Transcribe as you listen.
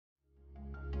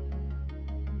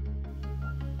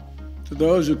To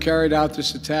those who carried out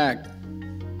this attack,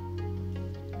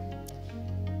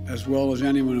 as well as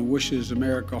anyone who wishes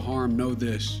America harm, know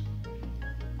this: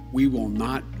 we will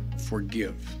not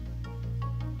forgive.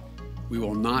 We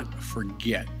will not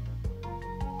forget.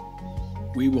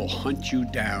 We will hunt you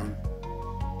down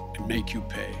and make you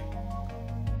pay.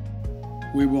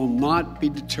 We will not be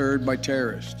deterred by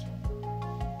terrorists.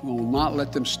 We will not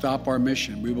let them stop our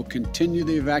mission. We will continue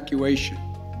the evacuation.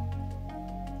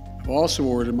 I've also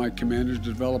ordered my commanders to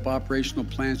develop operational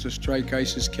plans to strike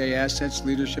ISIS-K assets,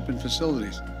 leadership, and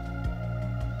facilities.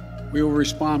 We will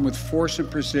respond with force and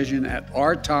precision at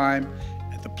our time,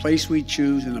 at the place we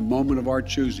choose, in the moment of our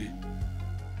choosing.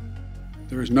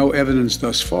 There is no evidence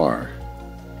thus far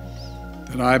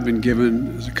that I've been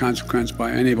given as a consequence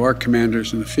by any of our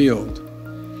commanders in the field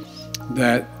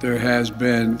that there has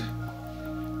been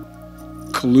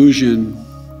collusion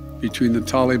between the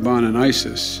Taliban and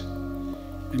ISIS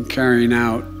in carrying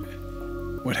out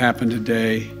what happened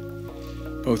today,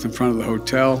 both in front of the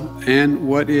hotel and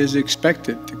what is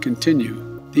expected to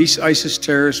continue. These ISIS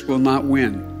terrorists will not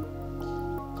win.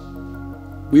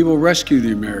 We will rescue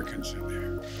the Americans in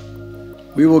there.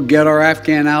 We will get our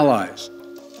Afghan allies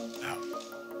out,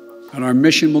 and our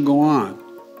mission will go on.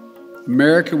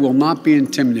 America will not be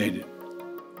intimidated.